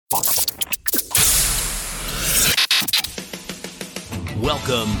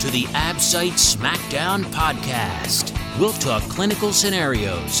Welcome to the Absite Smackdown podcast. We'll talk clinical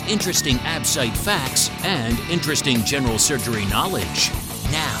scenarios, interesting Absite facts, and interesting general surgery knowledge.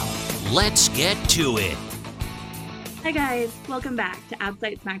 Now, let's get to it. Hi guys, welcome back to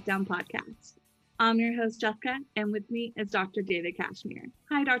Absite Smackdown podcast. I'm your host Jessica, and with me is Dr. David Cashmere.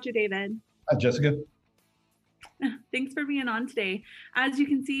 Hi, Dr. David. Hi, Jessica. Thanks for being on today. As you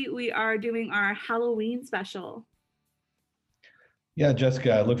can see, we are doing our Halloween special. Yeah,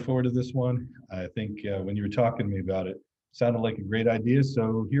 Jessica, I look forward to this one. I think when you were talking to me about it, sounded like a great idea.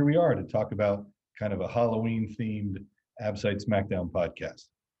 So here we are to talk about kind of a Halloween-themed Absite Smackdown podcast.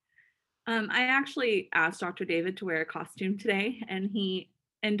 I actually asked Dr. David to wear a costume today, and he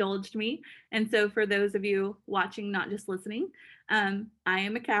indulged me. And so for those of you watching, not just listening, I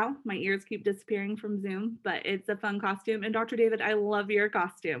am a cow. My ears keep disappearing from Zoom, but it's a fun costume. And Dr. David, I love your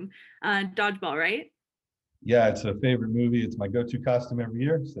costume. Dodgeball, right? Yeah, it's a favorite movie. It's my go-to costume every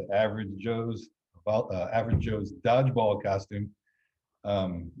year. It's the Average Joe's dodgeball costume.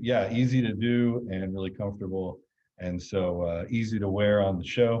 Yeah, easy to do and really comfortable. And so easy to wear on the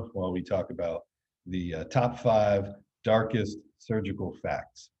show while we talk about the top 5 darkest surgical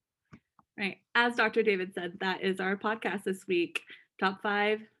facts. Right. As Dr. David said, that is our podcast this week, top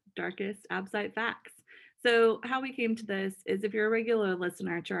 5 darkest Absite facts. So how we came to this is, if you're a regular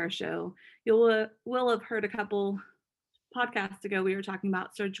listener to our show, you will have heard a couple podcasts ago, we were talking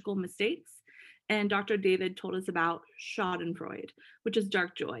about surgical mistakes. And Dr. David told us about Schadenfreude, which is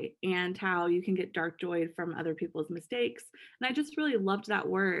dark joy, and how you can get dark joy from other people's mistakes. And I just really loved that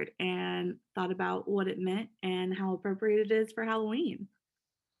word and thought about what it meant and how appropriate it is for Halloween.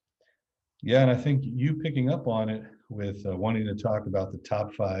 Yeah, and I think you picking up on it with wanting to talk about the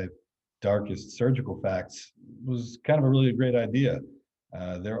top 5 darkest surgical facts was kind of a really great idea.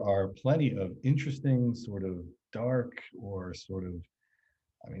 There are plenty of interesting sort of dark or sort of,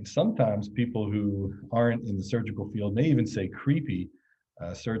 sometimes people who aren't in the surgical field may even say creepy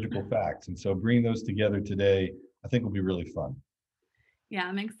surgical facts. And so bringing those together today, I think will be really fun. Yeah,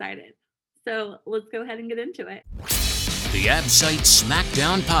 I'm excited. So let's go ahead and get into it. The Absite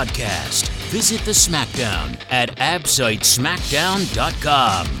Smackdown podcast. Visit the Smackdown at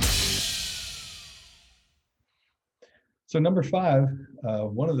absitesmackdown.com. So number 5,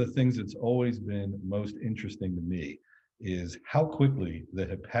 one of the things that's always been most interesting to me is how quickly the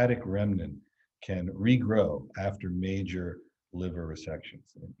hepatic remnant can regrow after major liver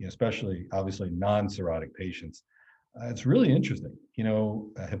resections, especially obviously non-cirrhotic patients. It's really interesting.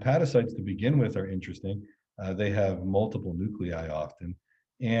 Hepatocytes to begin with are interesting. They have multiple nuclei often,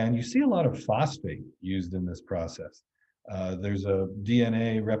 and you see a lot of phosphate used in this process. There's a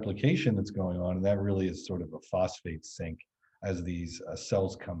DNA replication that's going on, and that really is sort of a phosphate sink as these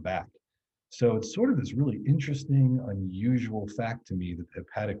cells come back. So it's sort of this really interesting, unusual fact to me that the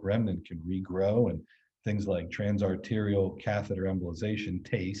hepatic remnant can regrow, and things like transarterial catheter embolization,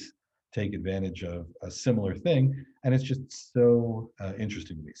 TACE, take advantage of a similar thing. And it's just so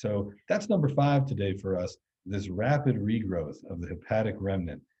interesting to me. So that's number 5 today for us, this rapid regrowth of the hepatic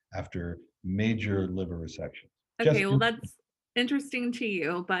remnant after major liver resection. Okay, Jessica? Well, that's interesting to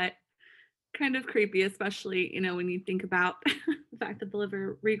you, but kind of creepy, especially, when you think about the fact that the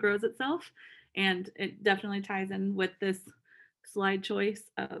liver regrows itself. And it definitely ties in with this slide choice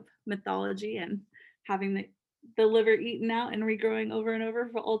of mythology and having the liver eaten out and regrowing over and over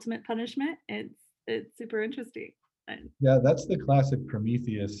for ultimate punishment. It's super interesting. Yeah, that's the classic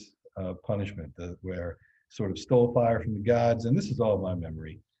Prometheus punishment, where sort of stole fire from the gods. And this is all my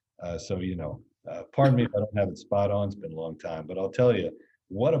memory. Pardon me if I don't have it spot on. It's been a long time, but I'll tell you,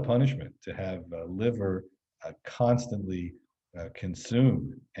 what a punishment to have liver constantly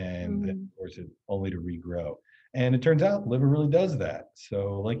consumed, and then, of course, only to regrow. And it turns out liver really does that.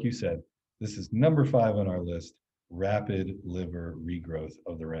 So like you said, this is number 5 on our list, rapid liver regrowth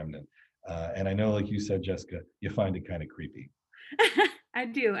of the remnant. And I know, like you said, Jessica, you find it kind of creepy. I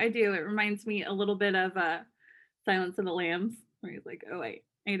do. It reminds me a little bit of Silence of the Lambs, where he's like, oh, I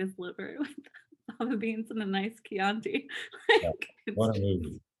ate his liver with fava beans and a nice Chianti. What a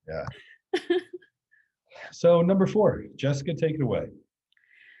movie. Yeah. So number 4, Jessica, take it away.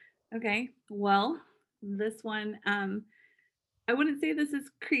 Okay. Well, this one, I wouldn't say this is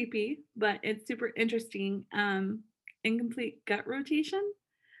creepy, but it's super interesting. Incomplete gut rotation.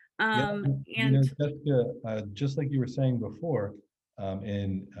 And Jessica, just like you were saying before,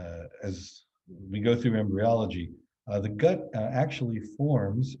 as we go through embryology, the gut actually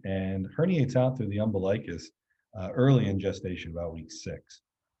forms and herniates out through the umbilicus early in gestation, about week 6.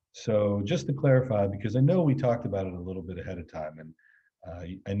 So just to clarify, because I know we talked about it a little bit ahead of time, and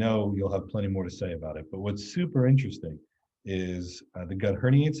I know you'll have plenty more to say about it, but what's super interesting is the gut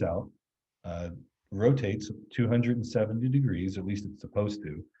herniates out, uh, rotates 270 degrees, at least it's supposed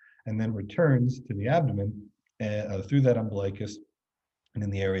to, and then returns to the abdomen through that umbilicus, and then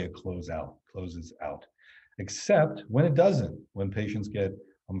the area closes out. Except when it doesn't, when patients get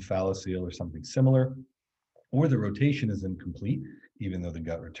omphalocele or something similar, or the rotation is incomplete, even though the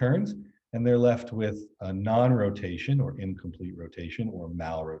gut returns, and they're left with a non-rotation or incomplete rotation or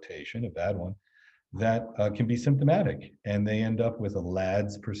malrotation, a bad one, that can be symptomatic. And they end up with a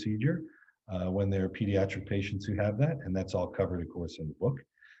LADS procedure when they're pediatric patients who have that, and that's all covered, of course, in the book.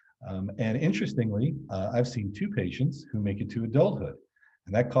 And interestingly, I've seen 2 patients who make it to adulthood,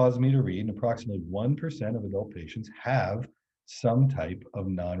 and that caused me to read approximately 1% of adult patients have some type of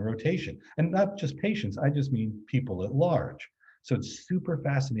non-rotation. And not just patients, I just mean people at large. So it's super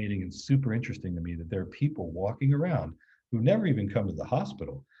fascinating and super interesting to me that there are people walking around who never even come to the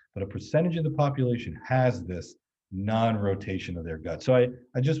hospital, but a percentage of the population has this non-rotation of their gut. So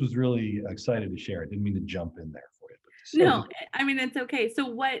I just was really excited to share it. Didn't mean to jump in there for you. But No, I mean, it's okay. So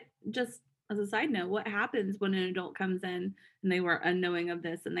what, just as a side note, what happens when an adult comes in and they were unknowing of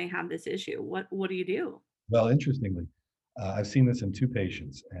this and they have this issue? What do you do? Well, interestingly, I've seen this in 2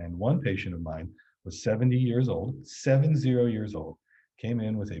 patients, and one patient of mine was 70 years old, 70 years old, came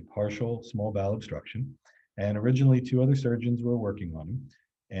in with a partial small bowel obstruction, and originally 2 other surgeons were working on him,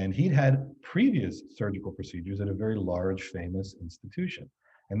 and he'd had previous surgical procedures at a very large, famous institution,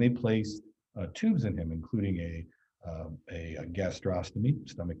 and they placed tubes in him, including a gastrostomy,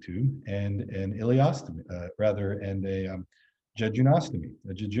 stomach tube, and an ileostomy, and a jejunostomy,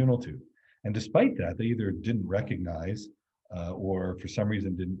 a jejunal tube. And despite that, they either didn't recognize or for some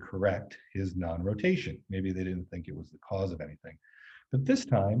reason didn't correct his non-rotation. Maybe they didn't think it was the cause of anything. But this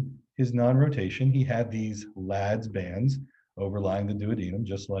time, his non-rotation, he had these LADS bands overlying the duodenum,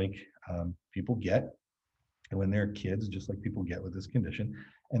 just like people get when they're kids, just like people get with this condition.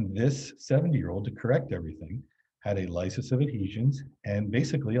 And this 70-year-old, to correct everything, had a lysis of adhesions and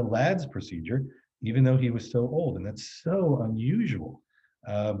basically a LADS procedure, even though he was so old. And that's so unusual.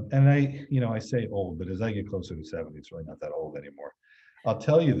 And I say old, but as I get closer to 70, it's really not that old anymore. I'll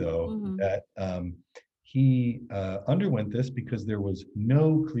tell you though that he underwent this because there was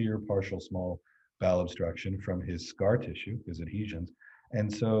no clear partial small bowel obstruction from his scar tissue, his adhesions.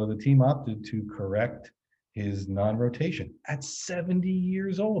 And so the team opted to correct his non-rotation at 70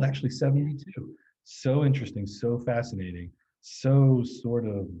 years old, actually 72. So interesting, so fascinating, so sort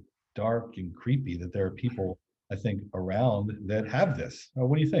of dark and creepy that there are people, I think, around that have this.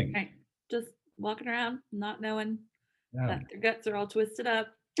 What do you think? Right. Just walking around, not knowing Yeah. that their guts are all twisted up.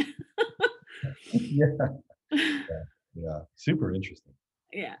 Yeah. Yeah. Super interesting.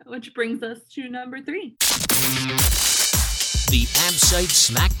 Yeah, which brings us to number 3. The Absite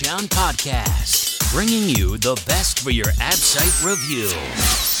Smackdown Podcast, bringing you the best for your Absite review.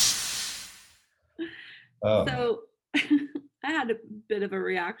 So I had a bit of a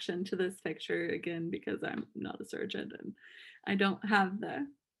reaction to this picture again because I'm not a surgeon and I don't have the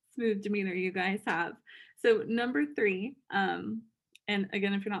smooth demeanor you guys have. So number 3, and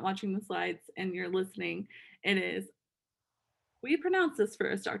again, if you're not watching the slides and you're listening, it is, will you pronounce this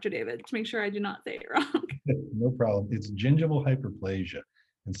for us, Dr. David, to make sure I do not say it wrong? No problem. It's gingival hyperplasia.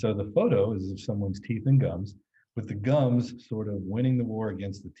 And so the photo is of someone's teeth and gums, with the gums sort of winning the war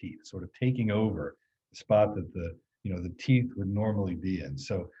against the teeth, sort of taking over the spot that the teeth would normally be in.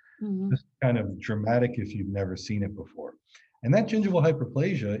 So this is kind of dramatic if you've never seen it before. And that gingival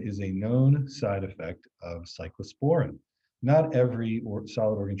hyperplasia is a known side effect of cyclosporin. Not every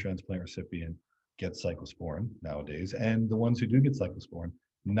solid organ transplant recipient gets cyclosporin nowadays, and the ones who do get cyclosporin,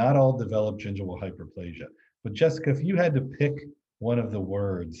 not all develop gingival hyperplasia. But Jessica, if you had to pick one of the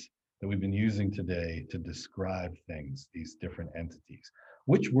words that we've been using today to describe things, these different entities,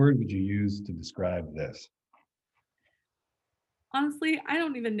 which word would you use to describe this? Honestly, I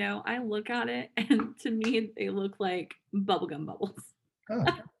don't even know. I look at it and to me, they look like bubblegum bubbles. Oh,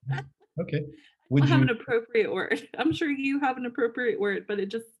 okay. I have an appropriate word. I'm sure you have an appropriate word, but it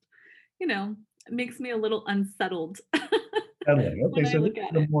just, it makes me a little unsettled. Unsettling. Okay, so this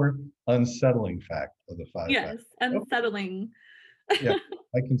is the more unsettling fact of the 5 Yes, facts. unsettling. Yeah,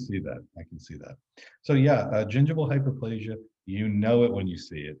 I can see that. So yeah, gingival hyperplasia, you know it when you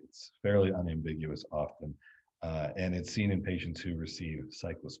see it. It's fairly unambiguous often. And it's seen in patients who receive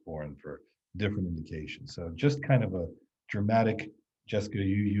cyclosporin for different indications. So just kind of a dramatic, Jessica,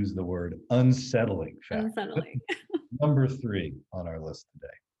 you use the word unsettling fact. Unsettling. Number 3 on our list today.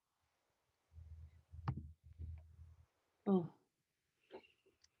 Oh.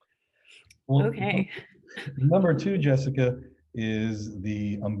 Well, okay. Number 2, Jessica, is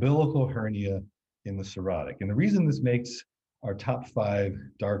the umbilical hernia in the cirrhotic. And the reason this makes our top 5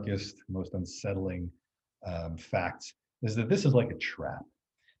 darkest, most unsettling facts is that this is like a trap.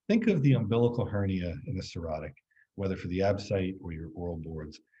 Think of the umbilical hernia in the cirrhotic, whether for the Absite or your oral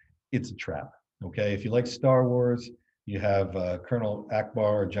boards. It's a trap. Okay, if you like Star Wars, you have Colonel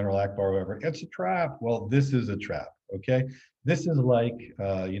Akbar or General Akbar, whoever. It's a trap. Well, this is a trap. Okay, this is like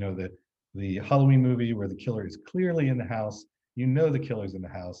the Halloween movie where the killer is clearly in the house. You know the killer's in the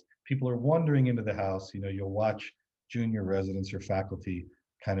house. People are wandering into the house. You'll watch junior residents or faculty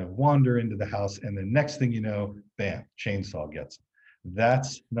kind of wander into the house, and the next thing you know, bam, chainsaw gets them.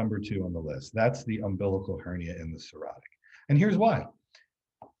 That's number 2 on the list. That's the umbilical hernia in the cirrhotic. And here's why.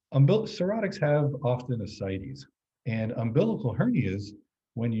 Cirrhotics have often ascites, and umbilical hernias,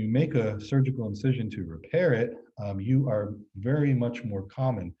 when you make a surgical incision to repair it, you are very much more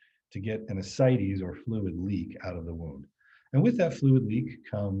common to get an ascites or fluid leak out of the wound. And with that fluid leak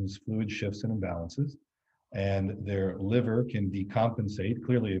comes fluid shifts and imbalances, and their liver can decompensate.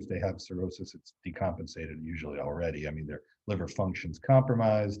 Clearly, if they have cirrhosis, it's decompensated usually already. I mean, their liver function's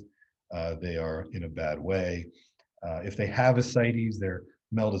compromised. They are in a bad way. If they have ascites, their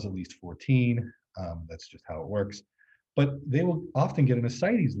MELD is at least 14. That's just how it works. But they will often get an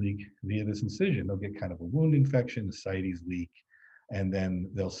ascites leak via this incision. They'll get kind of a wound infection, ascites leak, and then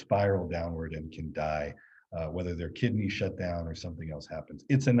they'll spiral downward and can die, whether their kidney shut down or something else happens.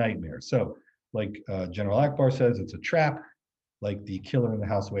 It's a nightmare. So like General Akbar says, it's a trap. Like the killer in the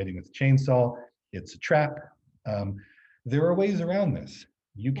house waiting with the chainsaw, it's a trap. There are ways around this.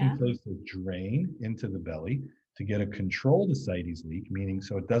 You can place a drain into the belly to get a controlled ascites leak, meaning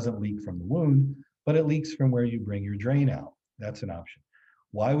so it doesn't leak from the wound, but it leaks from where you bring your drain out. That's an option.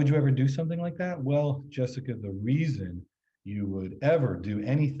 Why would you ever do something like that? Well, Jessica, the reason you would ever do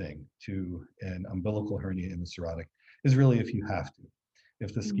anything to an umbilical hernia in the cirrhotic is really if you have to.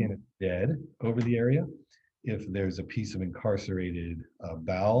 If the skin is dead over the area, if there's a piece of incarcerated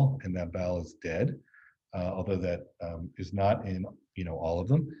bowel and that bowel is dead, although that is not in all of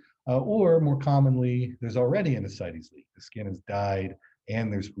them, or more commonly, there's already an ascites leak. The skin has died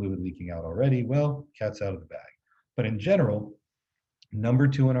and there's fluid leaking out already. Well, cat's out of the bag. But in general, number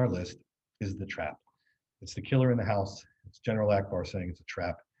 2 on our list is the trap. It's the killer in the house. It's General Akbar saying it's a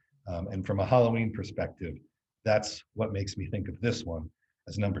trap. And from a Halloween perspective, that's what makes me think of this one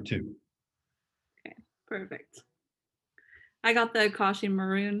as number 2. Okay, perfect. I got the Kashi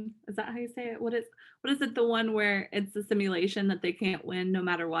Maroon. Is that how you say it? What is it? The one where it's a simulation that they can't win no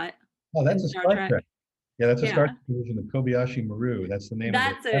matter what? Oh, that's a Star Trek. Yeah, that's a Star Trek version of Kobayashi Maru. That's the name of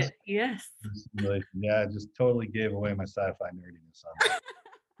it. That's it. Yes. Simulation. Yeah, I just totally gave away my sci-fi nerdiness on that.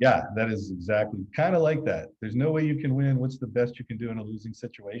 Yeah, that is exactly kind of like that. There's no way you can win. What's the best you can do in a losing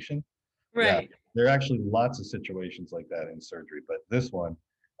situation? Right. Yeah, there are actually lots of situations like that in surgery, but this one,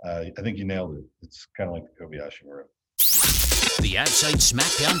 I think you nailed it. It's kind of like the Kobayashi Maru. The Absite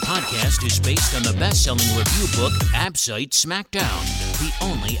Smackdown podcast is based on the best-selling review book, Absite Smackdown, the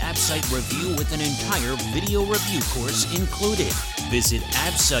only Absite review with an entire video review course included. Visit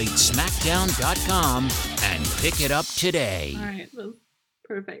absitesmackdown.com and pick it up today. All right, well,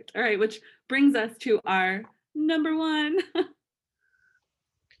 perfect. All right, which brings us to our number 1.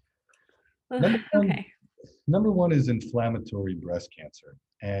 Number one is inflammatory breast cancer.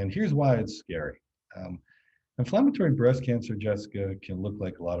 And here's why it's scary. Inflammatory breast cancer, Jessica, can look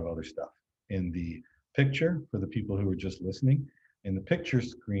like a lot of other stuff. In the picture, for the people who are just listening, in the picture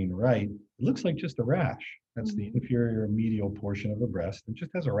screen right, it looks like just a rash. That's the inferior medial portion of the breast. It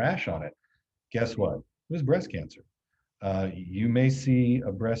just has a rash on it. Guess what? It was breast cancer. You may see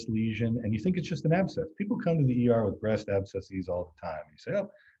a breast lesion and you think it's just an abscess. People come to the ER with breast abscesses all the time. You say,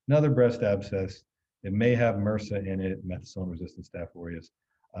 oh, another breast abscess. It may have MRSA in it, methicillin-resistant Staph aureus.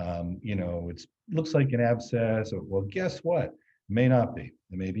 It looks like an abscess. Well, guess what? It may not be.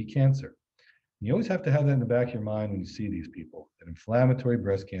 It may be cancer. And you always have to have that in the back of your mind when you see these people. That inflammatory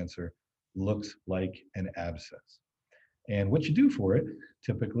breast cancer looks like an abscess. And what you do for it,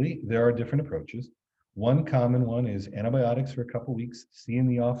 typically, there are different approaches. One common one is antibiotics for a couple weeks, see in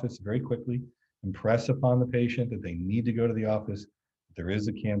the office very quickly, impress upon the patient that they need to go to the office, there is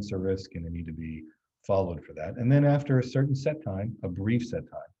a cancer risk, and they need to be followed for that. And then after a certain set time, a brief set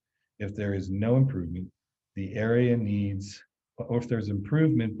time, if there is no improvement, the area needs, or if there's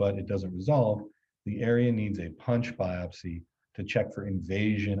improvement but it doesn't resolve, the area needs a punch biopsy to check for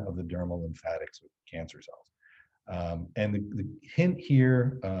invasion of the dermal lymphatics with cancer cells. And the hint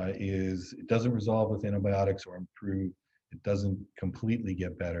here is it doesn't resolve with antibiotics or improve. It doesn't completely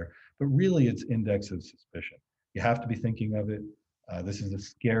get better, but really it's index of suspicion. You have to be thinking of it. This is a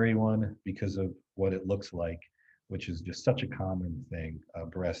scary one because of what it looks like, which is just such a common thing,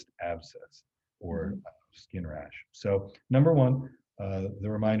 breast abscess. or skin rash. So number one, the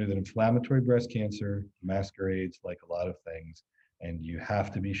reminder that inflammatory breast cancer masquerades like a lot of things, and you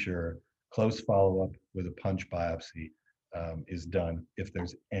have to be sure close follow-up with a punch biopsy is done if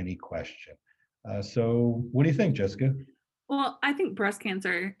there's any question. So what do you think, Jessica? Well, I think breast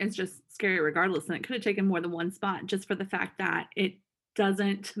cancer is just scary regardless, and it could have taken more than one spot just for the fact that it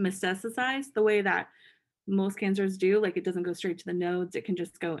doesn't metastasize the way that most cancers do. Like, it doesn't go straight to the nodes, it can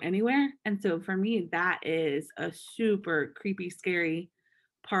just go anywhere. And so for me, that is a super creepy, scary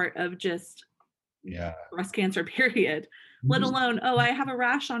part of just breast cancer, period. Let alone, oh, I have a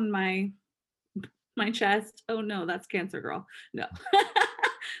rash on my chest. Oh no, that's cancer, girl. No.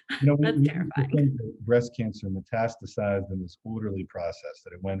 That's terrifying. Breast cancer metastasized in this orderly process,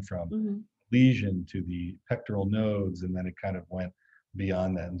 that it went from lesion to the pectoral nodes, and then it kind of went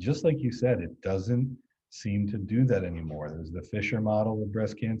beyond that. And just like you said, it doesn't seem to do that anymore. There's the Fisher model of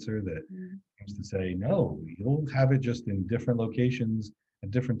breast cancer that seems to say, no, you'll have it just in different locations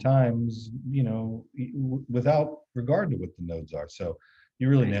at different times, without regard to what the nodes are. So you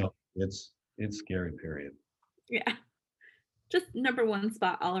really nailed it. It's scary, period. Yeah. Just number one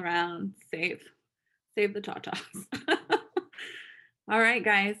spot all around. Save the tatas. All right,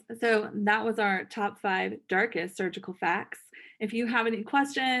 guys. So that was our top 5 darkest surgical facts. If you have any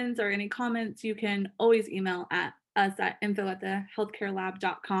questions or any comments, you can always email us at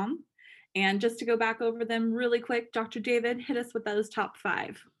info@thehealthcarelab.com. And just to go back over them really quick, Dr. David, hit us with those top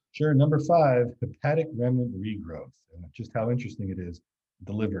 5. Sure. Number 5, hepatic remnant regrowth. And just how interesting it is,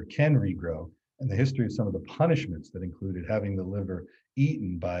 the liver can regrow, and the history of some of the punishments that included having the liver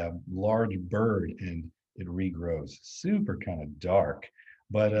eaten by a large bird and it regrows. Super kind of dark,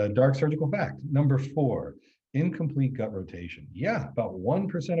 but a dark surgical fact. Number 4, incomplete gut rotation. Yeah, about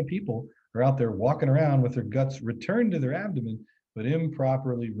 1% of people are out there walking around with their guts returned to their abdomen, but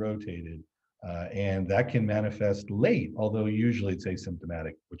improperly rotated. And that can manifest late, although usually it's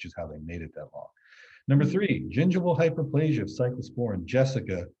asymptomatic, which is how they made it that long. Number 3, gingival hyperplasia of cyclosporin.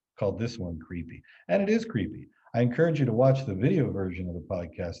 Jessica called this one creepy, and it is creepy. I encourage you to watch the video version of the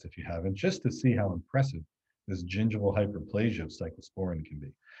podcast if you haven't, just to see how impressive this gingival hyperplasia of cyclosporin can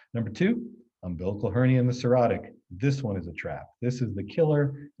be. Number 2, umbilical hernia in the cirrhotic. This one is a trap. This is the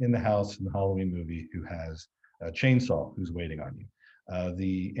killer in the house in the Halloween movie who has a chainsaw who's waiting on you.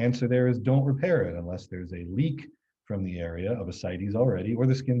 The answer there is don't repair it unless there's a leak from the area of ascites already, or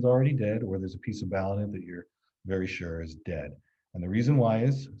the skin's already dead, or there's a piece of bowel in it that you're very sure is dead. And the reason why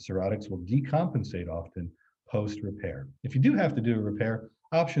is cirrhotics will decompensate often post-repair. If you do have to do a repair,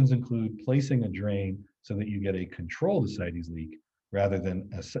 options include placing a drain so that you get a controlled ascites leak rather than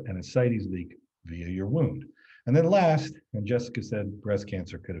an ascites leak via your wound. And then last, and Jessica said breast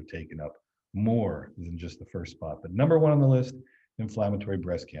cancer could have taken up more than just the first spot, but number 1 on the list, inflammatory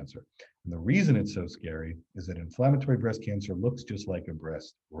breast cancer. And the reason it's so scary is that inflammatory breast cancer looks just like a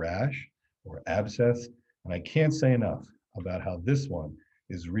breast rash or abscess. And I can't say enough about how this one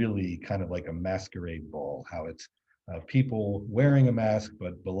is really kind of like a masquerade ball, how it's people wearing a mask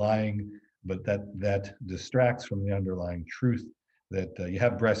but belying, but that distracts from the underlying truth that you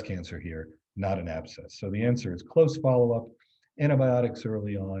have breast cancer here, not an abscess. So the answer is close follow-up, antibiotics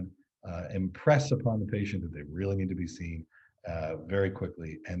early on, impress upon the patient that they really need to be seen very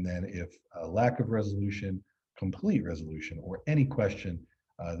quickly. And then if a lack of resolution, complete resolution, or any question,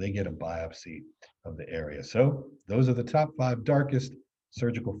 they get a biopsy of the area. So those are the top 5 darkest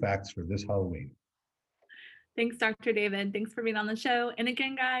surgical facts for this Halloween. Thanks, Dr. David. Thanks for being on the show. And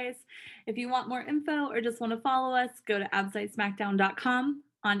again, guys, if you want more info or just want to follow us, go to absitesmackdown.com.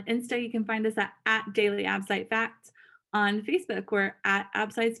 On Insta, you can find us at Daily Absite Facts. On Facebook, we're at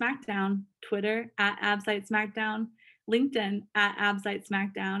Absite Smackdown. Twitter, at Absite Smackdown. LinkedIn, at Absite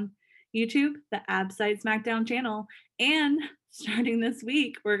Smackdown. YouTube, the Absite Smackdown channel. And starting this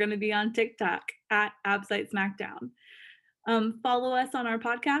week, we're going to be on TikTok at Absite Smackdown. Follow us on our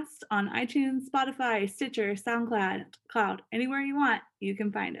podcast on iTunes, Spotify, Stitcher, SoundCloud, anywhere you want, you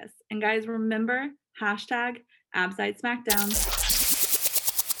can find us. And guys, remember, hashtag Absite Smackdown.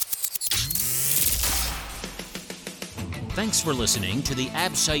 Thanks for listening to the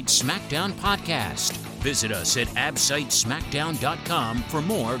Absite Smackdown podcast. Visit us at absitesmackdown.com for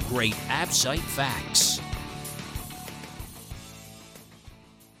more great Absite facts.